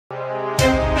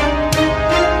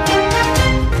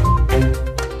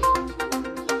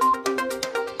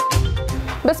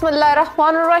بسم اللہ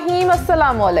الرحمن الرحیم۔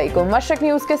 السلام علیکم۔ مشرق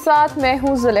نیوز کے ساتھ میں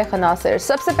ہوں زلیخا ناصر۔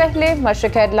 سب سے پہلے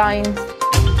مشرق head lines.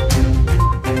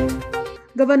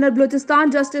 Governor Balochistan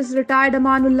justice retired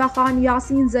Aman Ullah Khan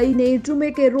Yasin Zai نے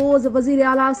جمعے کے روز وزیر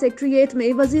اعلیٰ سیکریٹریٹ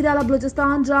میں وزیر اعلیٰ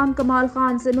بلوچستان جام کمال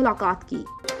خان سے ملاقات کی۔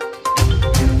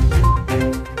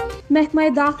 محکمہ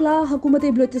داخلہ حکومت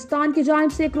بلوچستان کی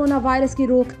جانب سے کرونا وائرس کی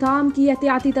روک تھام کی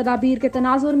احتیاطی تدابیر کے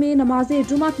تناظر میں نماز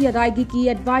جمعہ کی ادائیگی کی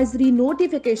ایڈوائزری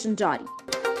نوٹیفیکیشن جاری۔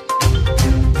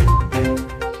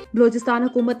 بلوچستان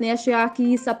حکومت نے اشیاء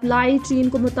کی سپلائی چین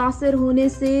کو متاثر ہونے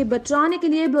سے بچانے کے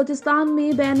لیے بلوچستان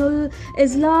میں بین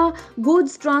الاضلاع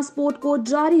گوڈز ٹرانسپورٹ کو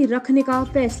جاری رکھنے کا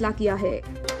فیصلہ کیا ہے۔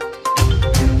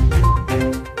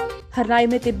 ہرنائی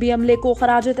میں طبی عملے کو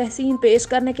خراج تحسین پیش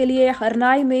کرنے کے لیے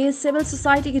ہرنائی میں سول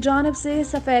سوسائٹی کی جانب سے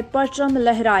سفید پرچم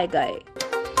لہرائے گئے۔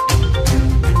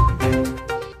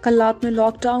 کلات میں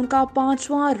لاک ڈاؤن کا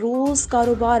 5واں روز،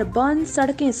 کاروبار بند،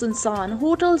 سڑکیں سنسان،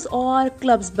 ہوٹلز اور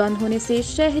کلبز بند ہونے سے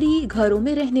شہری گھروں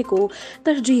میں رہنے کو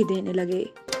ترجیح دینے لگے۔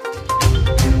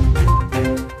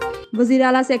 وزیر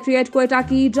اعلیٰ سیکریٹریٹ کوئٹہ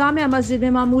کی جامع مسجد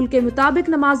میں معمول کے مطابق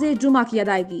نماز جمعہ کی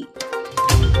ادائیگی۔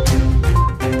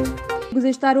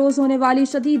 گزشتہ روز ہونے والی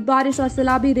شدید بارش اور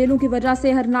سیلابی ریلوں کی وجہ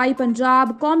سے ہرنائی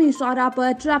پنجاب قومی شاہراہ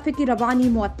پر ٹریفک کی روانی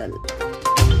معطل۔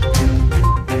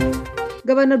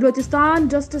 Governor Balochistan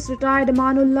justice retired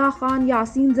Aman Ullah Khan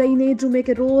Yasin Zai نے جمعے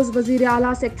کے روز وزیر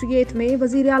اعلیٰ سیکریٹریٹ میں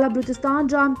وزیر اعلیٰ بلوچستان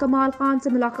جام کمال خان سے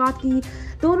ملاقات کی۔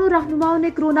 دونوں رہنماؤں نے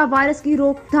کرونا وائرس کی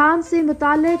روک تھام سے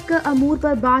متعلق امور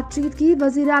پر بات چیت کی۔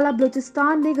 وزیر اعلیٰ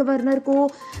بلوچستان نے گورنر کو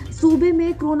صوبے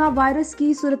میں کرونا وائرس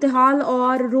کی صورتحال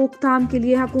اور روک تھام کے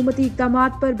لیے حکومتی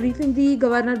اقدامات پر بریفنگ دی۔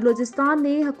 گورنر بلوچستان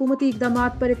نے حکومتی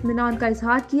اقدامات پر اطمینان کا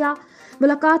اظہار کیا۔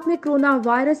 ملاقات میں کرونا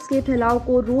وائرس کے پھیلاؤ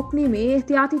کو روکنے میں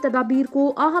احتیاطی تدابیر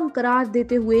کو اہم قرار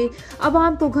دیتے ہوئے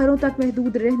عوام کو گھروں تک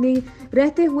محدود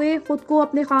رہتے ہوئے خود کو،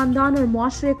 اپنے خاندان اور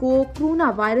معاشرے کو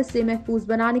کرونا وائرس سے محفوظ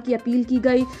بنانے کی اپیل کی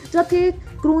گئی، جبکہ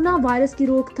کرونا وائرس کی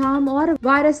روک تھام اور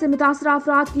وائرس سے متاثرہ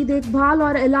افراد کی دیکھ بھال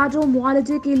اور علاج و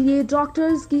معالجے کے لیے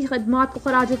ڈاکٹرز کی خدمات کو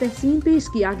خراج تحسین پیش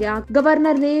کیا گیا۔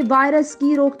 گورنر نے وائرس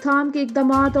کی روک تھام کے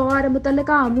اقدامات اور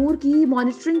متعلقہ امور کی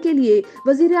مانیٹرنگ کے لیے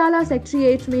وزیر اعلیٰ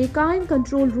سیکریٹریٹ میں قائم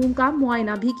کنٹرول روم کا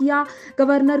معائنہ بھی کیا۔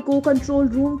 گورنر کو کنٹرول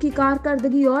روم کی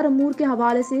کارکردگی اور امور کے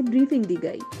حوالے سے بریفنگ دی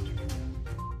گئی۔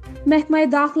 محکمہ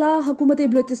داخلہ حکومت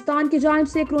بلوچستان کی جانب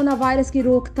سے کرونا وائرس کی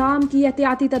روک تھام کی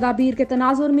احتیاطی تدابیر کے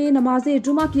تناظر میں نماز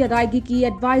جمعہ کی ادائیگی کی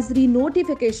ایڈوائزری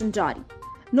نوٹیفیکیشن جاری۔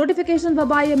 نوٹیفیکیشن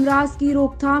وبائی امراض کی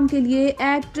روک تھام کے لیے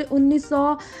ایکٹ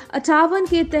 1958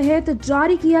 کے تحت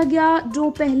جاری کیا گیا، جو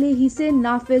پہلے ہی سے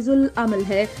نافذ العمل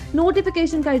ہے۔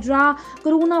 نوٹیفیکیشن کا اجرا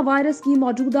کرونا وائرس کی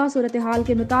موجودہ صورتحال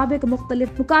کے مطابق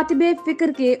مختلف مکاتبے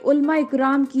فکر کے علماء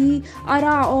اکرام کی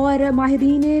آراء اور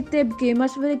ماہرین طب کے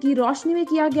مشورے کی روشنی میں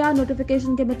کیا گیا۔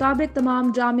 نوٹیفیکیشن کے مطابق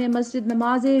تمام جامع مسجد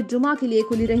نماز جمعہ کے لیے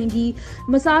کھلی رہیں گی۔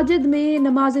 مساجد میں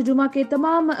نماز جمعہ کے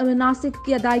تمام مناسک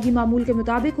کی ادائیگی معمول کے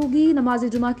مطابق ہوگی۔ نماز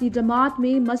جمعہ کی جماعت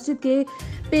میں مسجد کے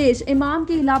پیش امام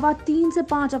کے علاوہ 3 سے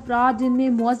 5 افراد، جن میں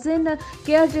مؤذن،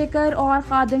 کیئر ٹیکر اور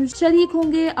خادم شریک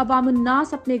ہوں گے۔ عوام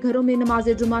الناس اپنے گھروں میں نماز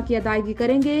جمعہ کی ادائیگی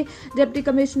کریں گے۔ Deputy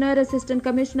commissioner, assistant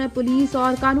commissioner police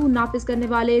اور قانون نافذ کرنے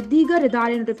والے دیگر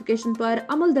ادارے نوٹیفیکیشن پر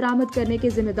عمل درآمد کرنے کے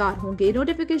ذمہ دار ہوں گے۔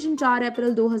 نوٹیفیکیشن 4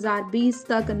 اپریل 2020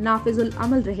 تک نافذ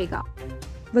العمل رہے گا۔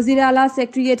 وزیر اعلیٰ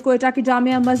سیکریٹریٹ کوئٹہ کی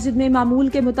جامع مسجد میں معمول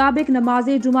کے مطابق نماز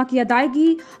جمعہ کی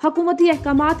ادائیگی۔ حکومتی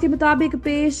احکامات کے مطابق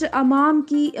پیش امام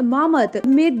کی امامت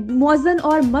میں مؤذن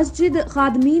اور مسجد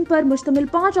خادمین پر مشتمل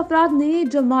 5 افراد نے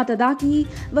جماعت ادا کی۔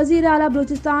 وزیر اعلیٰ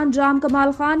بلوچستان جام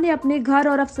کمال خان نے اپنے گھر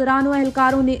اور افسران و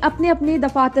اہلکاروں نے اپنے اپنے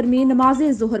دفاتر میں نماز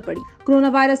ظہر پڑھی۔ کرونا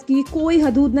وائرس کی کوئی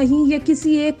حدود نہیں، یہ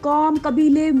کسی ایک قوم،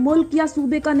 قبیلے، ملک یا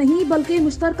صوبے کا نہیں بلکہ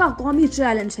مشترکہ قومی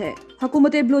چیلنج ہے۔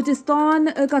 حکومت بلوچستان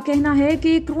کا کہنا ہے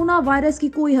کہ کرونا وائرس کی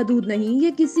کوئی حدود نہیں، یہ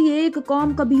کسی ایک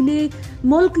قوم، قبیلے،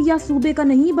 ملک یا صوبے کا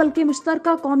نہیں بلکہ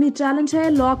مشترکہ قومی چیلنج ہے۔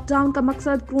 لاک ڈاؤن کا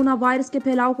مقصد کرونا وائرس کے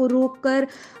پھیلاؤ کو روک کر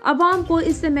عوام کو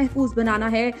اس سے محفوظ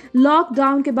بنانا ہے۔ لاک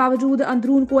ڈاؤن کے باوجود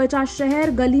اندرون کوئٹہ شہر،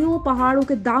 گلیوں، پہاڑوں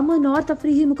کے دامن اور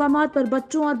تفریحی مقامات پر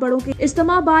بچوں اور بڑوں کے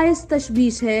اجتماع باعث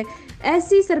تشویش ہے۔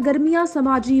 ایسی سرگرمیاں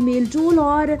سماجی میل جول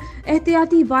اور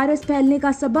احتیاطی وائرس پھیلنے کا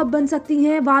سبب بن سکتی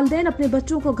ہیں۔ والدین اپنے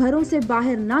بچوں کو گھروں سے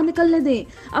باہر نہ نکلنے دیں۔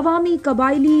 عوامی،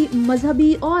 قبائلی،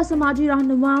 مذہبی اور سماجی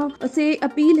رہنماؤں سے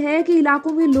اپیل ہے کہ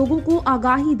علاقوں میں لوگوں کو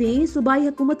آگاہی دیں۔ صوبائی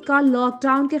حکومت کا لاک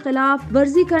ڈاؤن کے خلاف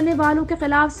ورزی کرنے والوں کے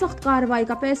خلاف سخت کارروائی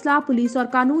کا فیصلہ۔ پولیس اور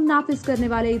قانون نافذ کرنے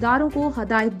والے اداروں کو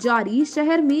ہدایت جاری۔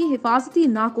 شہر میں حفاظتی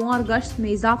ناکوں اور گشت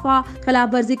میں اضافہ۔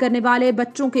 خلاف ورزی کرنے والے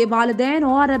بچوں کے والدین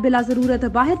اور بلا ضرورت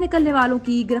باہر نکلنے والوں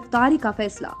کی گرفتاری کا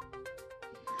فیصلہ۔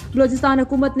 بلوچستان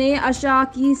حکومت نے اشیاء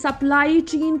کی سپلائی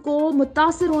چین کو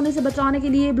متاثر ہونے سے بچانے کے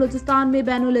لیے بلوچستان میں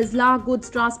بین الاضلاع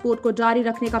گڈز ٹرانسپورٹ کو جاری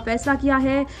رکھنے کا فیصلہ کیا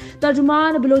ہے۔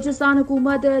 ترجمان بلوچستان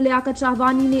حکومت لیاقت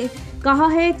شاہوانی نے کہا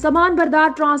ہے سامان بردار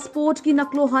ٹرانسپورٹ کی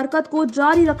نقل و حرکت کو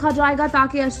جاری رکھا جائے گا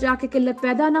تاکہ اشیاء کی قلت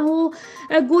پیدا نہ ہو۔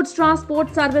 گڈز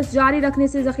ٹرانسپورٹ سروس جاری رکھنے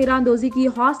سے ذخیرہ اندوزی کی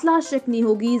حوصلہ شکنی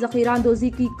ہوگی، ذخیرہ اندوزی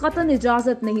کی قطعاً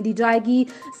اجازت نہیں دی جائے گی۔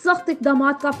 سخت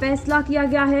اقدامات کا فیصلہ کیا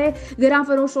گیا ہے، گراں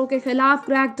فروشوں کے خلاف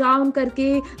کریک ڈاؤن کر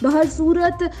کے بہر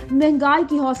صورت مہنگائی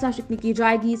کی حوصلہ شکنی کی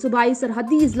جائے گی۔ صوبائی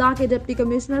سرحدی اضلاع کے ڈپٹی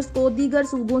کمشنرز کو دیگر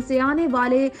صوبوں سے آنے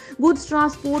والے گڈز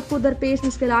ٹرانسپورٹ کو درپیش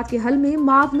مشکلات کے حل میں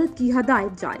معاونت کی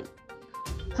ہدایت جاری۔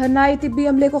 ہرنائی طبی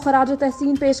عملے کو خراج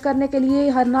تحسین پیش کرنے کے لیے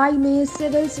ہرنائی میں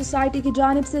سول سوسائٹی کی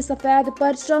جانب سے سفید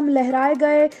پرچم لہرائے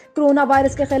گئے۔ کرونا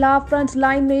وائرس کے خلاف فرنٹ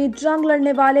لائن میں جنگ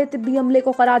لڑنے والے طبی عملے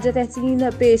کو خراج تحسین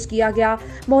پیش کیا گیا۔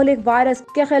 مہلک وائرس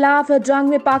کے خلاف جنگ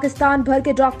میں پاکستان بھر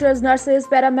کے ڈاکٹرز، نرسز،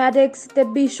 پیرامیڈکس،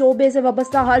 طبی شعبے سے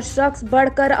وابستہ ہر شخص بڑھ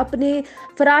کر اپنے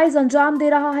فرائض انجام دے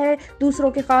رہا ہے۔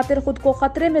 دوسروں کی خاطر خود کو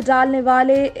خطرے میں ڈالنے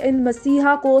والے ان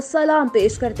مسیحا کو سلام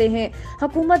پیش کرتے ہیں۔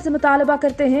 حکومت سے مطالبہ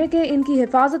کرتے ہیں کہ ان کی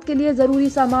حفاظت کے لیے ضروری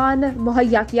سامان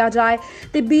مہیا کیا جائے۔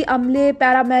 طبی عملے،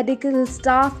 پیرامیڈیکل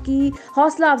سٹاف کی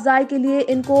حوصلہ افزائی کے لیے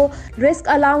ان کو risk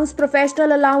allowance,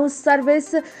 professional allowance,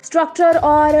 service structure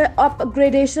اور اپ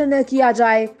گریڈیشن کیا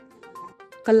جائے۔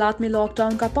 کلات میں لاک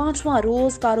ڈاؤن کا 5واں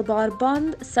روز، کاروبار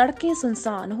بند، سڑکیں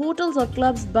سنسان، ہوٹلز اور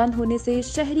کلبز بند ہونے سے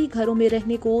شہری گھروں میں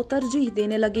رہنے کو ترجیح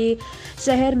دینے لگے۔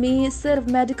 شہر میں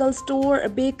صرف medical store,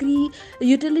 bakery,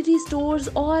 utility stores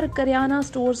اور کریانہ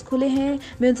سٹورز کھلے ہیں۔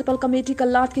 میونسپل کمیٹی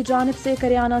کلات کی جانب سے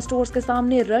کریانہ سٹورز کے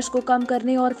سامنے رش کو کم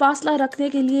کرنے اور فاصلہ رکھنے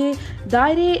کے لیے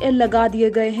دائرے لگا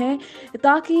دیے گئے ہیں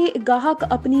تاکہ گاہک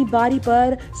اپنی باری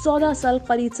پر سودا سلف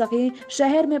خرید سکیں۔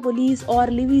 شہر میں پولیس اور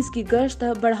لیویز کی گشت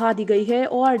بڑھا دی گئی ہے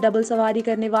اور ڈبل سواری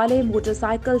کرنے والے موٹر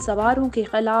سائیکل سواروں کے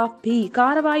خلاف بھی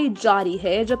کارروائی جاری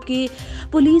ہے، جبکہ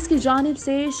پولیس کی جانب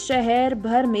سے شہر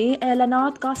بھر میں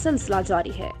اعلانات کا سلسلہ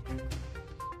جاری ہے۔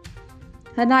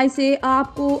 ہرنائی سے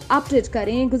آپ کو اپڈیٹ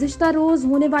کریں۔ گزشتہ روز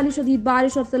ہونے والی شدید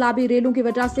بارش اور سیلابی ریلوں کی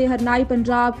وجہ سے ہرنائی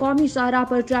پنجاب قومی شاہراہ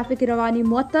پر ٹریفک کی روانی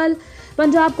معطل۔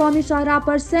 پنجاب قومی شاہراہ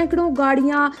پر سینکڑوں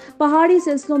گاڑیاں پہاڑی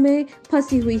سلسلوں میں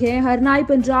پھنسی ہوئی ہیں۔ ہرنائی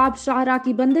پنجاب شاہراہ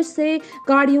کی بندش سے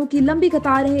گاڑیوں کی لمبی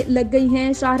قطاریں لگ گئی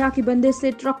ہیں۔ شاہراہ کی بندش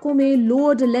سے ٹرکوں میں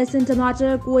لوڈ لہسن،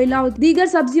 ٹماٹر، کوئلہ اور دیگر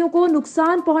سبزیوں کو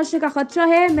نقصان پہنچنے کا خدشہ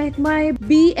ہے۔ محکمہ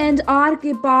B&R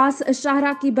کے پاس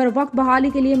شاہراہ کی بروقت بحالی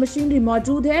کے لیے مشینری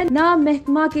موجود ہے، نہ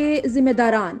محکمہ کے ذمہ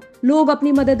داران۔ لوگ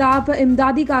اپنی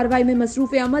امدادی کارروائی میں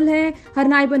مصروف عمل ہیں۔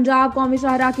 ہرنائی پنجاب قومی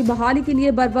شاہراہ کی بحالی کے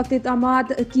لیے بروقت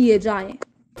اقدامات کیے جائیں۔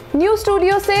 نیوز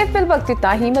اسٹوڈیو سے فی الوقت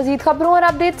اتنا ہی۔ مزید خبروں اور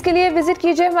اپڈیٹس کے لیے وزٹ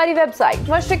کیجیے ہماری ویب سائٹ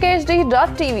مشرق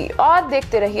HD.TV اور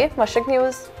دیکھتے رہیے مشرق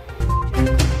نیوز۔